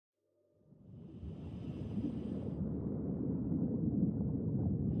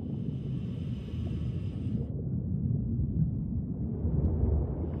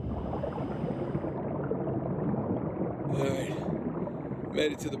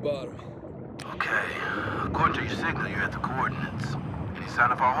Made it to the bottom. Okay. According to your signal, you're at the coordinates. Any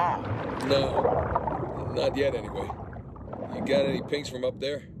sign of our haul? No. Not yet, anyway. You got any pings from up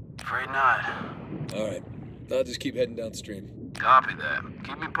there? Afraid not. All right. I'll just keep heading downstream. Copy that.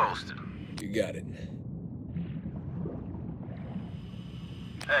 Keep me posted. You got it.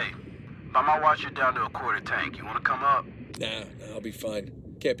 Hey, by my watch, you're down to a quarter tank. You want to come up? Nah, I'll be fine.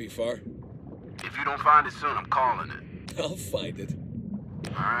 Can't be far. If you don't find it soon, I'm calling it. I'll find it.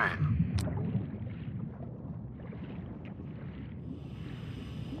 All right.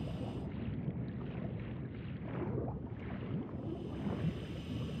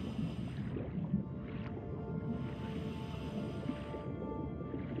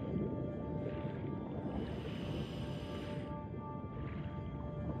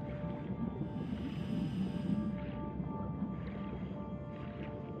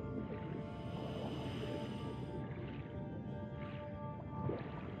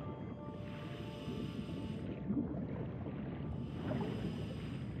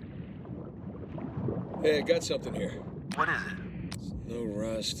 Hey, I got something here. What is it? No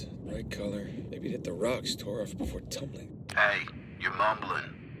rust, bright color. Maybe it hit the rocks, tore off before tumbling. Hey, you're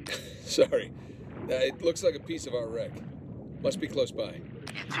mumbling. Sorry. It looks like a piece of our wreck. Must be close by.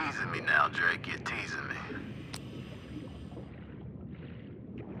 You're teasing me now, Drake. You're teasing me.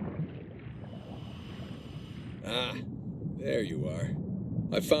 Ah, there you are.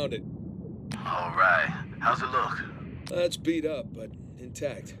 I found it. All right. How's it look? It's beat up, but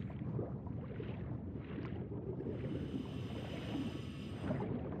intact.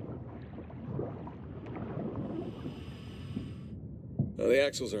 Well, the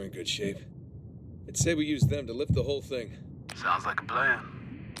axles are in good shape. I'd say we use them to lift the whole thing. Sounds like a plan.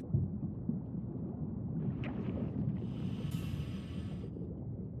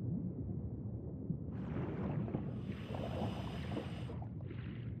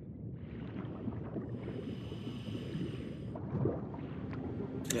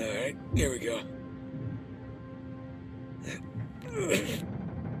 All right, here we go.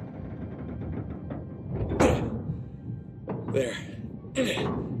 There.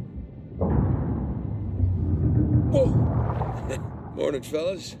 Whoa! Morning,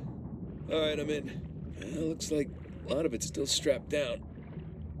 fellas. All right, I'm in. Looks like a lot of it's still strapped down.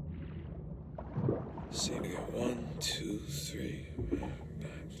 Let's see, we got 1, 2, 3, 5,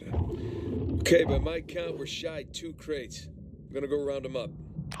 6. Okay, by my count, we're shy 2 crates. I'm gonna go round them up.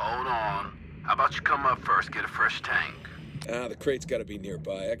 Hold on. How about you come up first, get a fresh tank? The crate's gotta be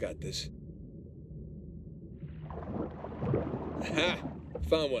nearby. I got this. Ha!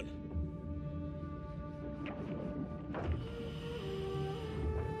 Found one.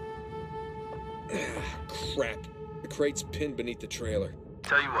 Crap. The crate's pinned beneath the trailer.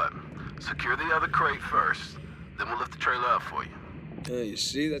 Tell you what, secure the other crate first, then we'll lift the trailer up for you. You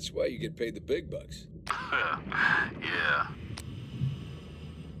see, that's why you get paid the big bucks. Yeah.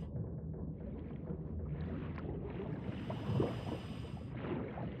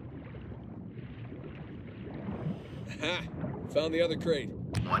 Ha! Found the other crate.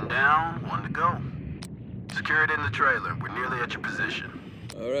 One down, one to go. Secure it in the trailer. We're nearly at your position.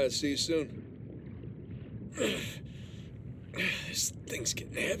 All right, see you soon. This thing's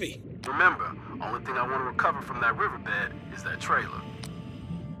getting heavy. Remember, only thing I want to recover from that riverbed is that trailer.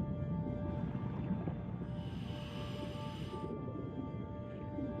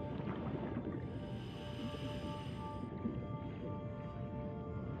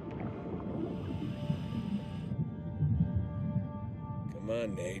 Come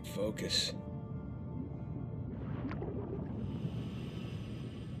on, Nate, focus.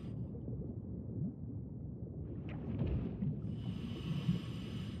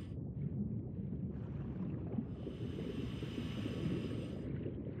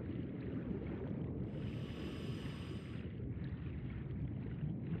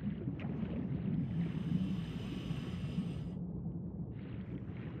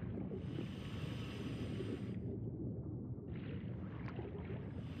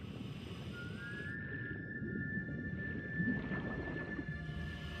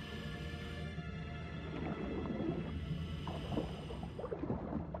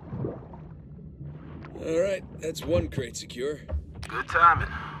 All right, that's one crate secure. Good timing.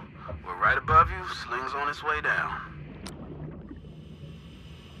 We're right above you. Sling's on its way down.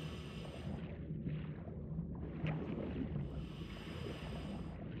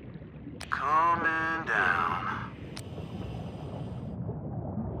 Coming down.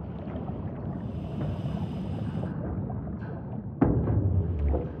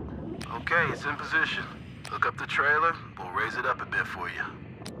 Okay, it's in position. Look up the trailer. We'll raise it up a bit for you.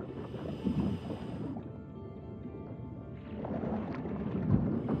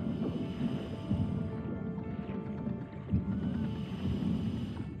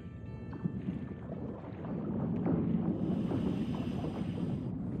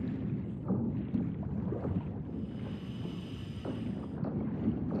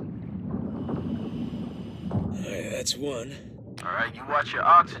 That's one. All right, you watch your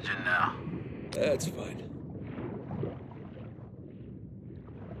oxygen now. That's fine.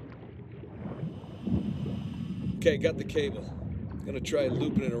 Okay, got the cable. Gonna try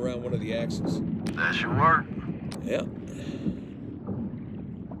looping it around one of the axles. That should work. Yeah.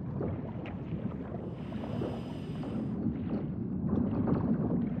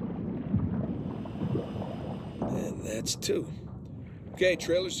 And that's two. Okay,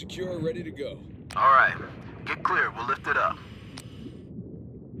 trailer secure, ready to go. All right, get clear. We'll lift it up.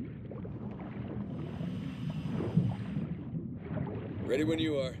 Ready when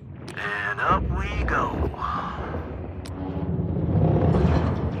you are. And up we go.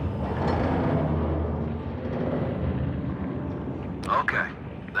 Okay,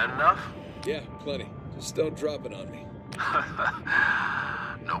 that enough? Yeah, plenty. Just don't drop it on me.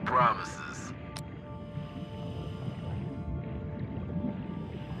 No promises.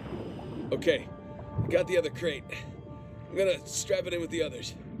 Okay, got the other crate. I'm gonna strap it in with the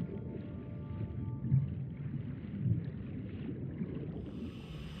others.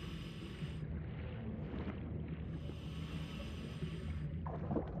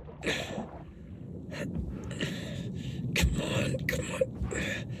 Come on.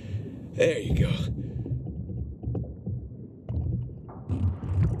 There you go.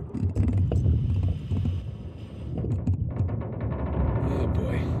 Oh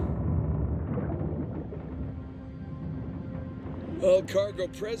boy. All cargo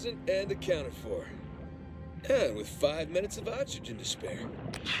present and accounted for. And with 5 minutes of oxygen to spare.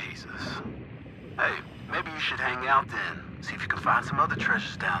 Jesus. Hey, maybe you should hang out then. See if you can find some other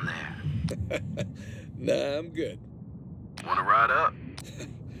treasures down there. Nah, I'm good. Wanna ride up?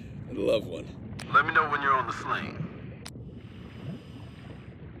 I'd love one. Let me know when you're on the sling.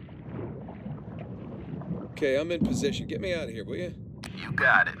 Okay, I'm in position. Get me out of here, will you? You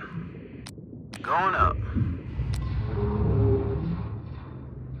got it. Going up.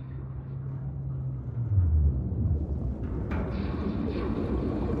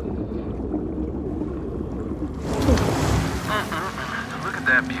 Look at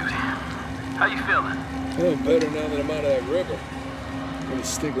that beauty. How you feeling? Oh, better now that I'm out of that river. I'm gonna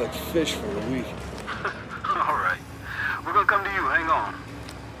stink like fish for a week. All right. We're gonna come to you. Hang on.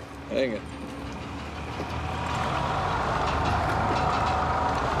 Hang on.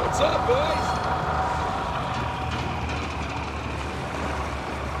 What's up, boys?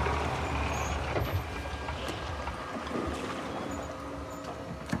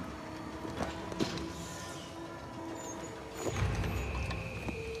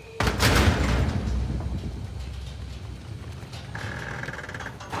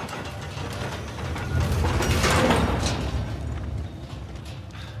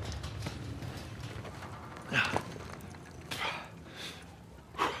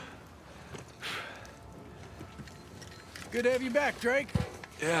 Good to have you back, Drake.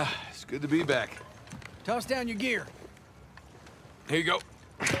 Yeah, it's good to be back. Toss down your gear. Here you go.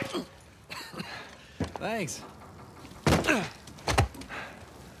 Thanks.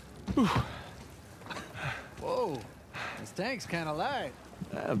 Whoa, this tank's kind of light.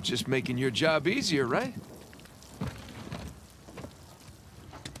 I'm just making your job easier, right?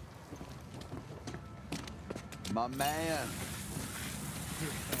 My man. Here,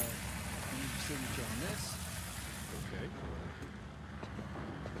 need your signature on this. Okay.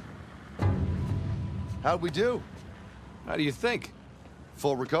 How'd we do? How do you think?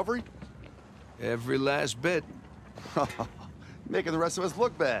 Full recovery? Every last bit. Making the rest of us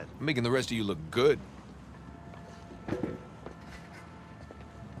look bad. Making the rest of you look good.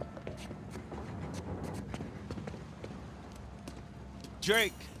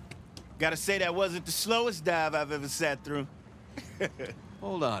 Drake, gotta say that wasn't the slowest dive I've ever sat through.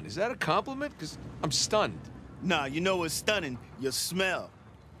 Hold on, is that a compliment? Because I'm stunned. Nah, you know what's stunning? Your smell.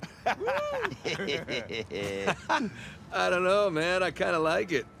 I don't know, man. I kind of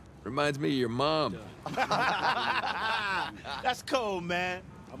like it. Reminds me of your mom. That's cold, man.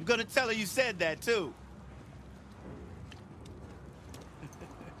 I'm gonna tell her you said that, too.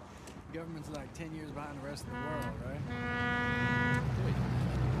 Government's like 10 years behind the rest of the world, right?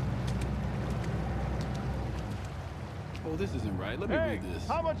 Oh, this isn't right. Let me read this.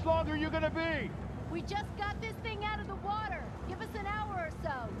 How much longer are you gonna be? We just got this thing out of the water. Give us an hour or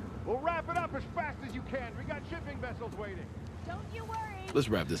so. We'll wrap it up as fast as you can. We got shipping vessels waiting. Don't you worry. Let's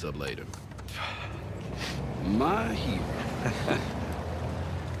wrap this up later. My hero.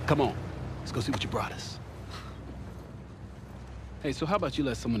 Come on. Let's go see what you brought us. Hey, so how about you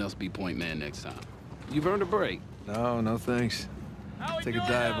let someone else be point man next time? You've earned a break. No thanks. Take a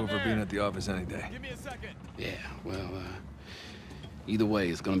dive over being at the office any day. Give me a second. Yeah, well, either way,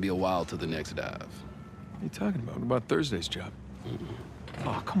 it's gonna be a while till the next dive. What are you talking about? What about Thursday's job?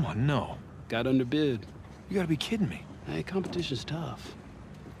 Oh, come on, no. Got underbid. You gotta be kidding me. Hey, competition's tough.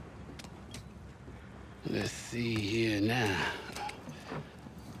 Let's see here now.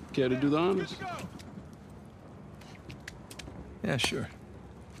 Care to do the honors? Yeah, sure.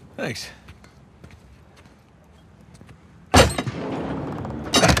 Thanks.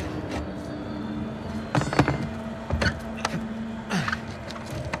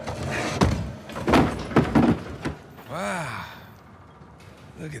 Wow.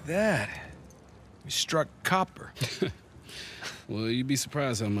 Look at that. We struck copper. Well, you'd be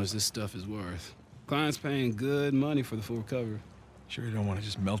surprised how much this stuff is worth. Client's paying good money for the full recovery. Sure you don't want to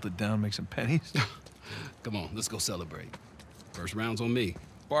just melt it down, make some pennies? Come on, let's go celebrate. First round's on me.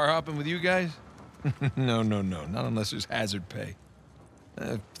 Bar hopping with you guys? No. Not unless there's hazard pay.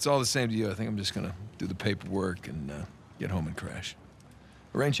 If it's all the same to you, I think I'm just gonna do the paperwork and get home and crash.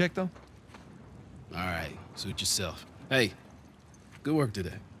 A rain check, though? All right, suit yourself. Hey, good work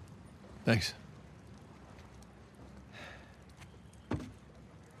today. Thanks.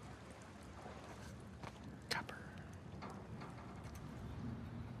 Copper.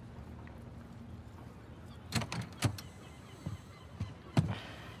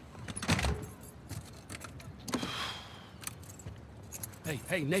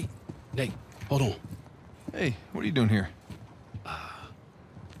 Hey, Nate. Nate, hold on. Hey, what are you doing here?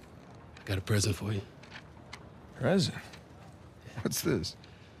 Got a present for you. Present? What's this?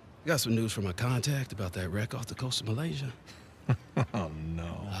 Got some news from my contact about that wreck off the coast of Malaysia. Oh,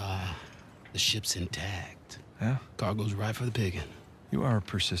 no. The ship's intact. Yeah? Cargo's right for the picking. You are a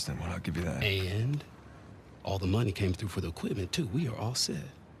persistent one, I'll give you that. And all the money came through for the equipment, too. We are all set.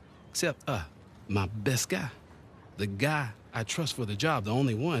 Except, my best guy. The guy I trust for the job, the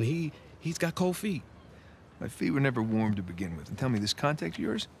only one. He's got cold feet. My feet were never warm to begin with. And tell me, this contact of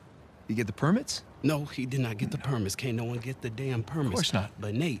yours, you get the permits? No, he did not get the permits. Can't no one get the damn permits. Of course not.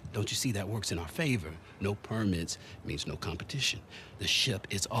 But Nate, don't you see that works in our favor? No permits means no competition. The ship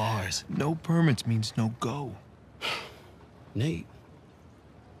is ours. No permits means no go. Nate,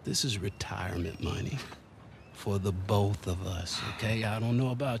 this is retirement money for the both of us, okay? I don't know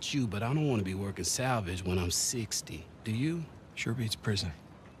about you, but I don't want to be working salvage when I'm 60. Do you? Sure beats prison.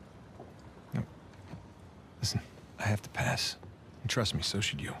 No. Listen, I have to pass. And trust me, so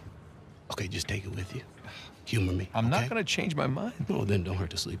should you. Okay, just take it with you. Humor me. I'm not okay? gonna change my mind. No, then don't hurt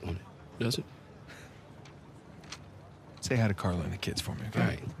to sleep on it. Does it? Say hi to Carla and the kids for me, okay? All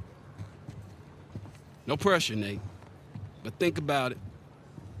right. No pressure, Nate. But think about it.